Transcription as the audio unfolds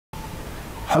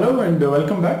Hello and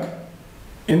welcome back.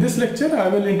 In this lecture, I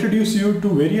will introduce you to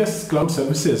various cloud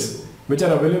services which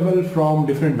are available from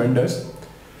different vendors.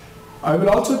 I will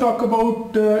also talk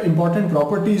about important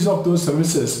properties of those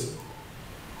services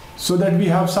so that we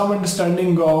have some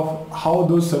understanding of how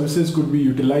those services could be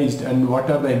utilized and what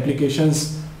are the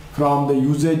implications from the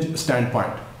usage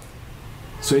standpoint.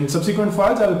 So in subsequent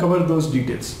files, I will cover those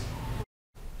details.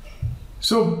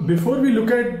 So before we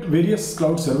look at various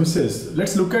cloud services,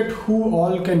 let's look at who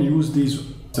all can use these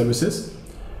services.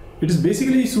 It is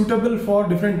basically suitable for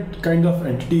different kind of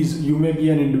entities. You may be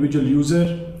an individual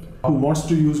user who wants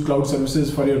to use cloud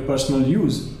services for your personal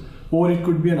use, or it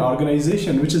could be an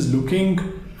organization which is looking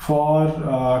for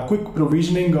quick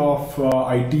provisioning of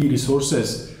IT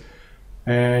resources.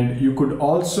 And you could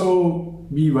also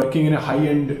be working in a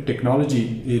high-end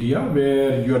technology area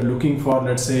where you are looking for,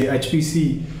 let's say,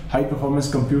 HPC, high performance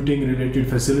computing related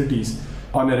facilities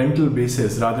on a rental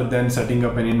basis rather than setting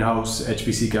up an in-house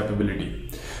HPC capability.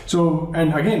 So,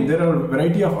 and again, there are a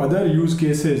variety of other use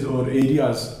cases or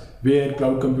areas where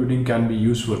cloud computing can be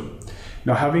useful.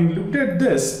 Now, having looked at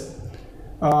this,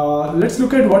 let's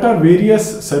look at what are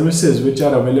various services which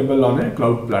are available on a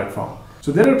cloud platform.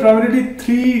 So there are primarily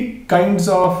three kinds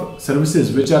of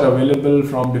services which are available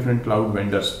from different cloud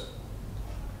vendors.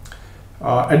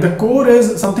 At the core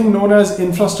is something known as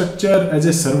infrastructure as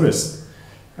a service.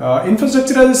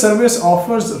 Infrastructure as a service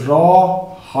offers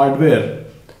raw hardware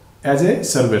as a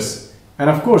service. And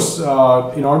of course,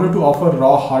 in order to offer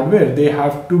raw hardware, they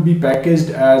have to be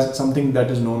packaged as something that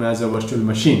is known as a virtual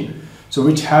machine. So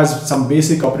which has some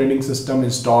basic operating system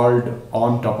installed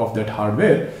on top of that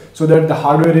hardware, so that the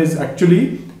hardware is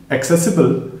actually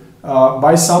accessible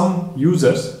by some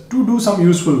users to do some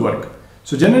useful work.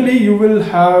 So generally you will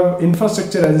have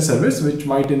infrastructure as a service, which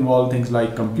might involve things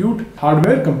like compute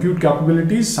hardware, compute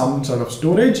capabilities, some sort of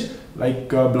storage like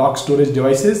block storage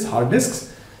devices, hard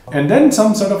disks, and then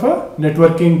some sort of a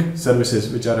networking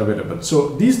services which are available.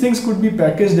 So these things could be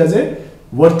packaged as a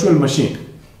virtual machine.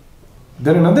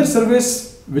 Then another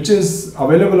service which is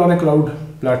available on a cloud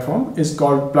platform is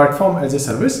called platform as a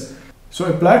service. So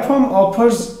a platform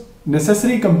offers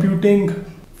necessary computing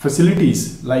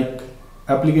facilities like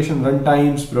application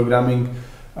runtimes, programming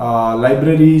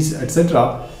libraries,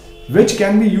 etc., which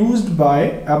can be used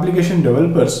by application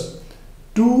developers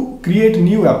to create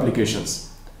new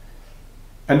applications.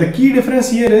 And the key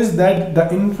difference here is that the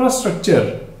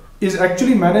infrastructure is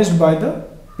actually managed by the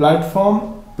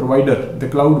platform provider, the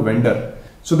cloud vendor.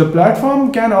 So the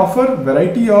platform can offer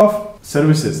variety of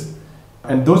services,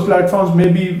 and those platforms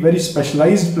may be very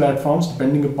specialized platforms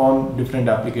depending upon different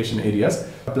application areas.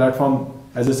 A platform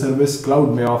as a service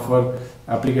cloud may offer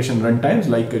application runtimes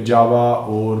like Java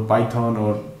or Python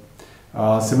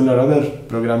or similar other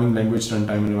programming language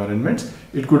runtime environments.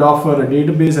 It could offer a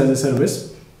database as a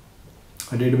service,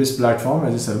 a database platform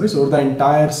as a service, or the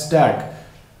entire stack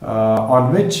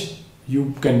on which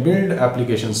you can build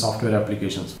applications, software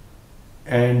applications.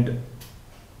 And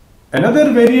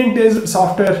another variant is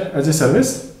software as a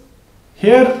service.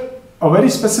 Here a very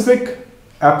specific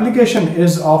application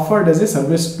is offered as a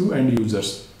service to end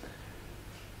users.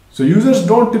 So users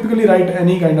don't typically write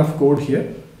any kind of code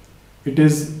here. It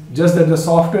is just that the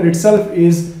software itself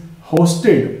is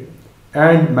hosted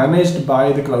and managed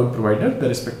by the cloud provider, the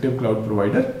respective cloud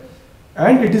provider,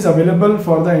 and it is available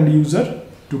for the end user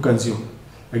to consume.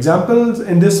 Examples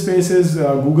in this space is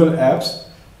Google Apps.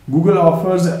 Google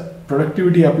offers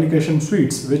productivity application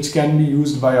suites which can be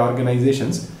used by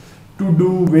organizations to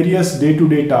do various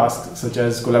day-to-day tasks such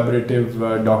as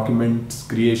collaborative documents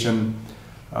creation,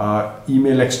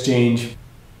 email exchange.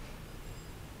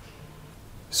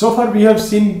 So far we have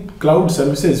seen cloud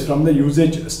services from the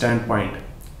usage standpoint.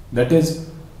 That is,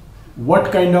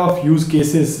 what kind of use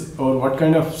cases or what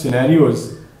kind of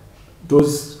scenarios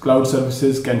those cloud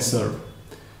services can serve.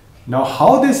 Now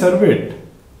how they serve it,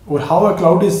 or how a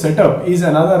cloud is set up, is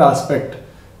another aspect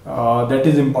that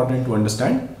is important to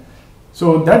understand.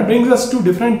 So that brings us to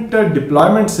different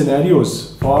deployment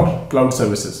scenarios for cloud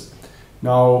services.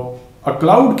 Now a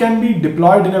cloud can be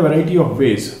deployed in a variety of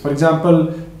ways. For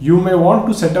example, you may want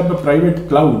to set up a private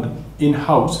cloud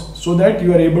in-house so that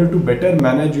you are able to better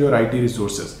manage your IT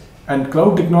resources, and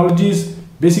cloud technologies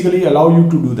basically allow you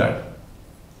to do that.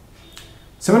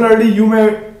 Similarly, you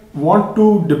may want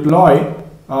to deploy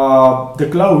the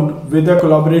cloud with a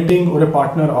collaborating or a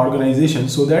partner organization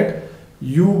so that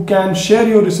you can share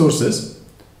your resources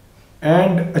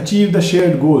and achieve the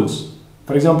shared goals.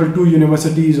 For example, two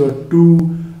universities or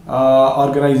two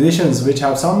organizations which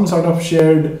have some sort of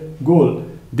shared goal,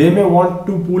 they may want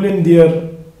to pool in their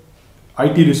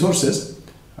IT resources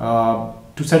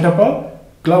to set up a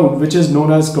cloud which is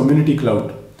known as community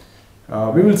cloud.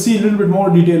 We will see a little bit more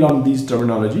detail on these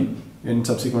terminology in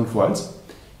subsequent files.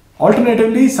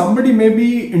 Alternatively, somebody may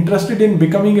be interested in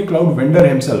becoming a cloud vendor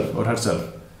himself or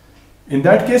herself. In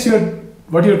that case,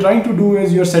 what you're trying to do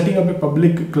is you're setting up a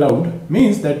public cloud,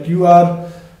 means that you are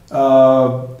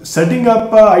setting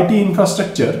up a IT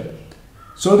infrastructure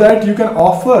so that you can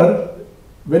offer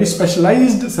very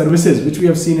specialized services, which we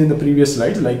have seen in the previous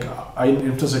slides, like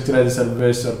infrastructure as a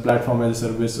service or platform as a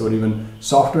service or even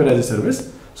software as a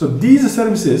service. So these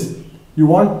services you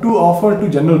want to offer to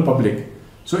general public.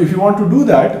 So if you want to do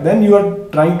that, then you are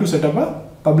trying to set up a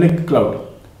public cloud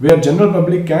where general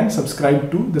public can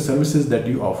subscribe to the services that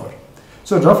you offer.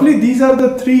 So roughly these are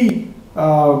the three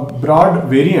broad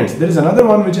variants. There is another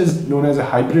one which is known as a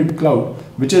hybrid cloud,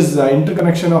 which is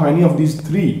interconnection of any of these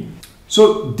three.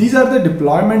 So these are the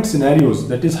deployment scenarios,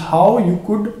 that is how you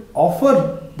could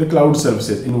offer the cloud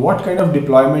services, in what kind of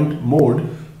deployment mode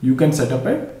you can set up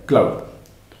a cloud.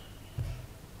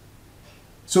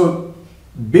 So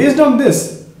based on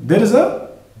this, there is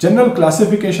a general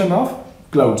classification of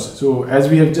clouds. So as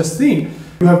we have just seen,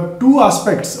 you have two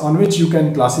aspects on which you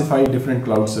can classify different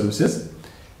cloud services.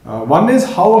 One is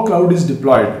how a cloud is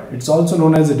deployed. It's also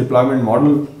known as a deployment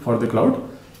model for the cloud.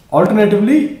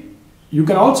 Alternatively, you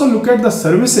can also look at the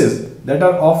services that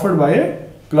are offered by a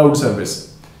cloud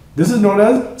service. This is known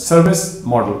as service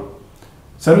model.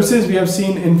 Services, we have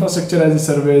seen infrastructure as a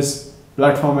service,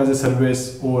 platform as a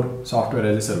service, or software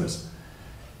as a service.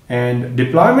 And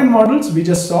deployment models, we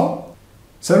just saw.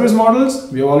 Service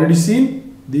models, we have already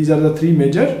seen. These are the three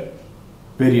major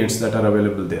variants that are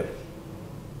available there.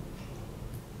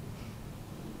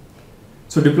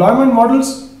 So deployment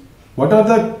models, what are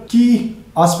the key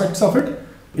aspects of it?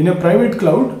 In a private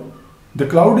cloud, the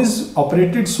cloud is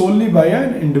operated solely by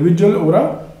an individual or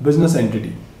a business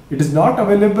entity. It is not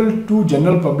available to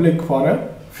general public for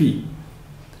a fee.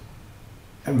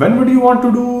 And when would you want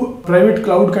to do private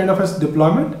cloud kind of a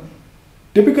deployment?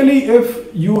 Typically, if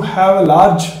you have a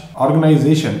large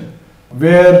organization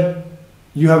where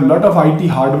you have a lot of IT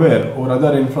hardware or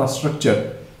other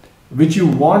infrastructure which you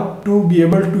want to be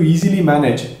able to easily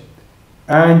manage,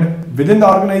 and within the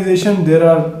organization there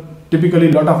are typically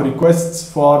a lot of requests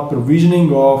for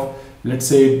provisioning of, let's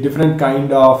say, different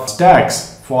kind of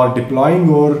stacks for deploying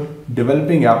or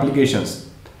developing applications.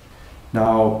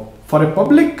 Now, for a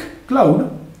public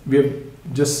cloud, we have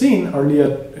just seen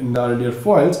earlier in the earlier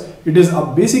files, it is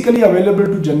basically available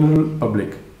to general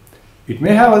public. It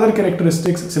may have other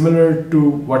characteristics similar to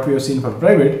what we have seen for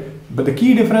private, but the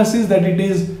key difference is that it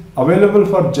is available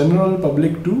for general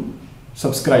public to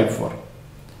subscribe for.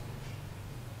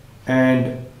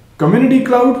 And community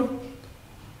cloud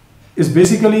is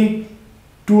basically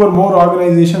two or more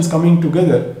organizations coming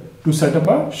together to set up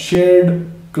a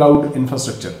shared cloud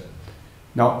infrastructure.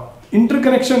 Now,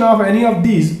 interconnection of any of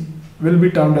these will be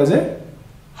termed as a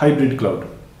hybrid cloud.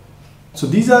 So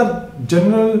these are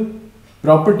general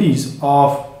properties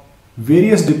of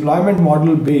various deployment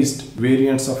model based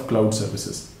variants of cloud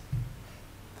services.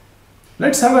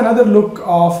 Let's have another look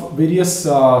of various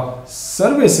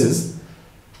services.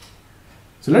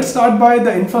 So let's start by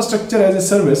the infrastructure as a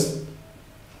service.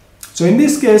 So in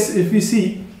this case, if we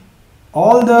see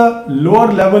all the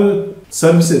lower level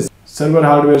services, server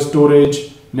hardware, storage,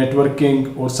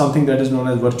 networking, or something that is known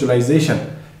as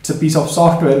virtualization. It's a piece of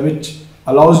software which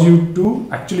allows you to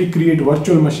actually create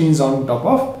virtual machines on top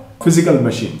of physical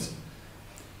machines.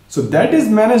 So that is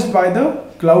managed by the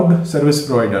cloud service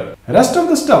provider. Rest of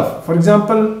the stuff, for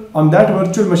example, on that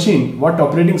virtual machine, what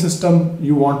operating system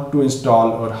you want to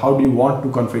install or how do you want to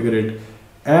configure it,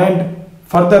 and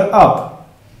further up,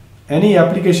 any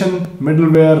application,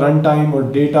 middleware, runtime or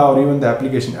data or even the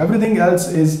application, everything else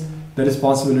is the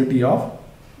responsibility of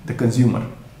the consumer.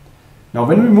 Now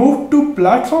when we move to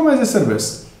platform as a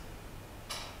service,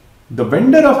 the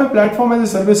vendor of a platform as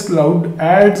a service cloud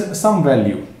adds some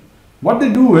value. What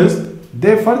they do is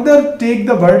they further take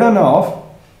the burden of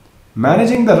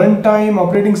managing the runtime,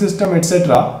 operating system,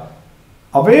 etc.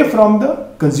 away from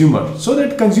the consumer, so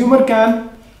that consumer can,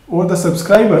 or the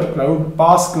subscriber,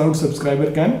 PaaS cloud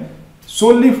subscriber can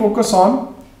solely focus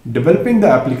on developing the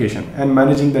application and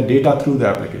managing the data through the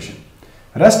application.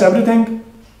 Rest everything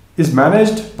is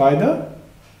managed by the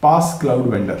PaaS cloud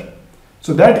vendor.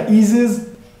 So that eases a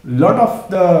lot of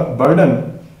the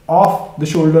burden off the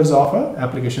shoulders of an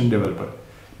application developer.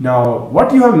 Now,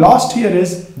 what you have lost here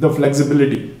is the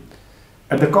flexibility.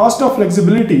 At the cost of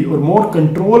flexibility or more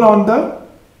control on the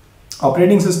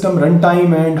operating system,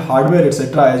 runtime and hardware,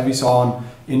 etc., as we saw on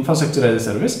infrastructure as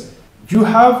a service, you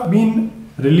have been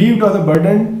relieved of the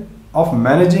burden of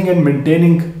managing and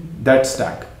maintaining that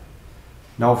stack.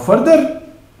 Now further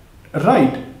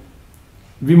right,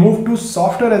 we move to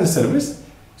software as a service.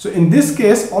 So in this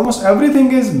case, almost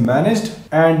everything is managed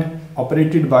and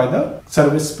operated by the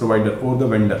service provider or the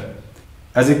vendor.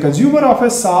 As a consumer of a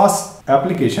SaaS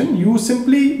application, you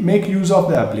simply make use of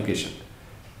the application.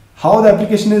 How the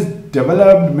application is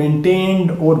developed,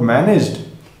 maintained or managed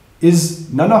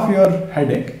is none of your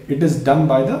headache. It is done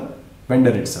by the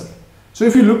vendor itself. So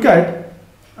if you look at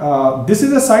this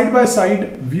is a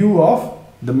side-by-side view of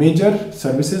the major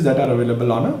services that are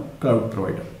available on a cloud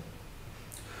provider.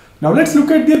 Now let's look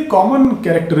at their common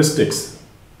characteristics,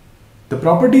 the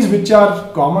properties which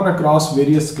are common across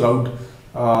various cloud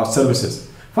services.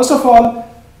 First of all,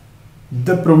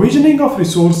 the provisioning of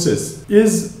resources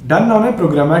is done on a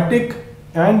programmatic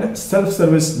and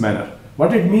self-service manner.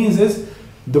 What it means is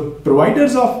the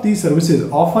providers of these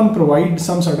services often provide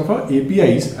some sort of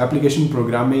APIs, application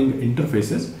programming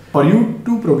interfaces, for you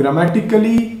to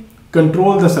programmatically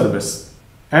control the service,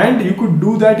 and you could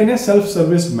do that in a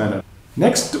self-service manner.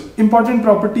 Next important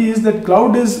property is that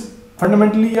cloud is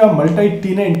fundamentally a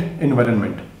multi-tenant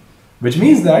environment, which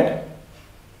means that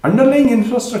underlying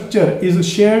infrastructure is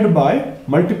shared by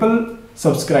multiple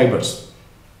subscribers.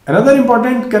 Another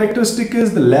important characteristic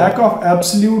is the lack of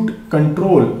absolute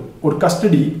control or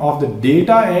custody of the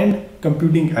data and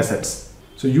computing assets.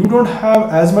 So you don't have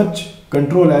as much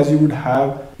control as you would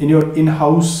have in your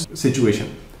in-house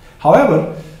situation.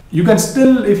 However, you can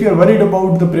still, if you are worried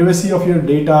about the privacy of your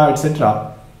data,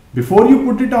 etc., before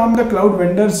you put it on the cloud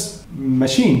vendor's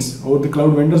machines or the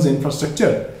cloud vendor's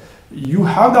infrastructure, you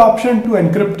have the option to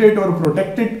encrypt it or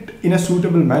protect it in a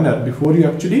suitable manner before you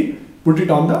actually put it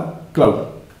on the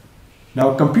cloud.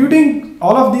 Now, computing,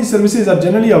 all of these services are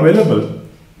generally available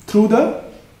through the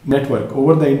network,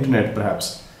 over the internet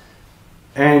perhaps.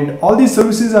 And all these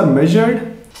services are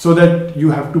measured so that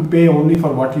you have to pay only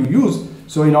for what you use.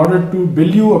 So in order to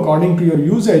bill you according to your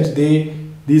usage,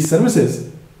 these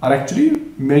services are actually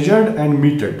measured and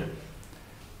metered.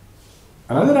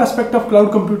 Another aspect of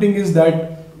cloud computing is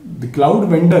that the cloud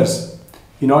vendors,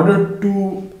 in order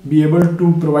to be able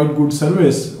to provide good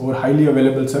service or highly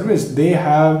available service, they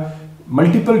have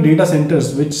multiple data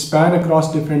centers which span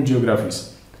across different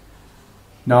geographies.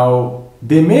 Now,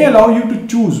 they may allow you to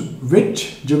choose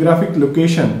which geographic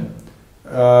location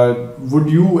would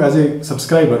you as a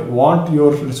subscriber want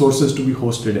your resources to be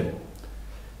hosted in.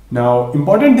 Now,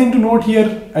 important thing to note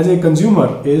here as a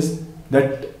consumer is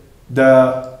that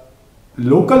the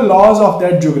local laws of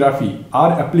that geography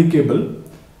are applicable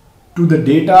to the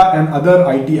data and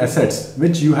other IT assets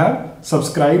which you have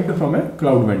subscribed from a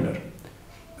cloud vendor.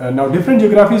 Now, different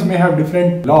geographies may have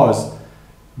different laws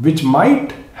which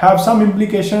might have some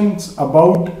implications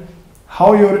about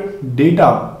how your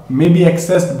data may be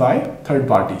accessed by third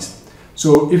parties.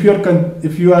 So if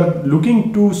you are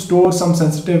looking to store some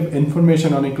sensitive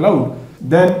information on a cloud,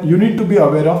 then you need to be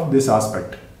aware of this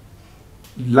aspect.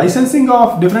 Licensing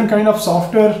of different kind of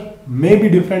software may be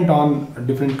different on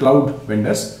different cloud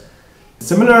vendors.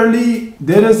 Similarly,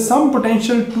 there is some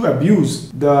potential to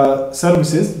abuse the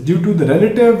services due to the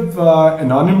relative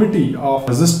anonymity of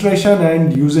registration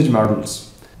and usage models.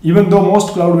 Even though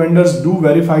most cloud vendors do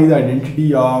verify the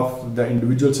identity of the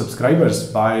individual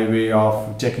subscribers by way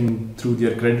of checking through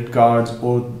their credit cards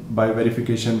or by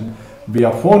verification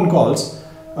via phone calls,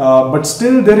 but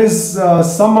still there is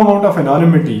some amount of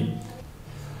anonymity.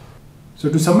 So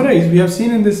to summarize, we have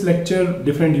seen in this lecture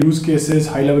different use cases,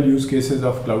 high-level use cases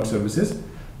of cloud services.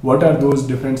 What are those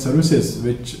different services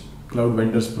which cloud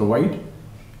vendors provide,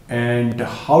 and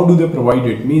how do they provide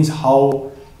it? Means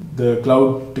how the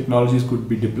cloud technologies could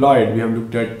be deployed. We have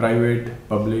looked at private,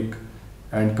 public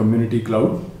and community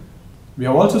cloud. We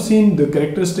have also seen the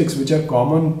characteristics which are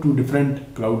common to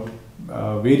different cloud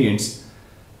variants,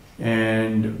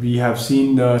 and we have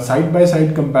seen the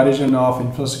side-by-side comparison of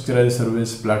infrastructure as a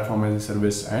service, platform as a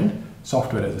service and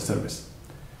software as a service.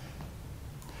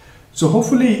 So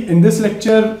hopefully in this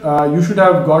lecture you should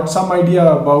have got some idea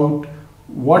about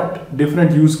what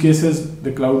different use cases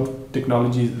the cloud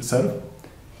technologies serve,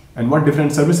 and what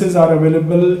different services are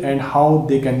available and how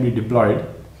they can be deployed,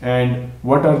 and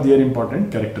what are their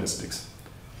important characteristics.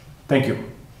 Thank you.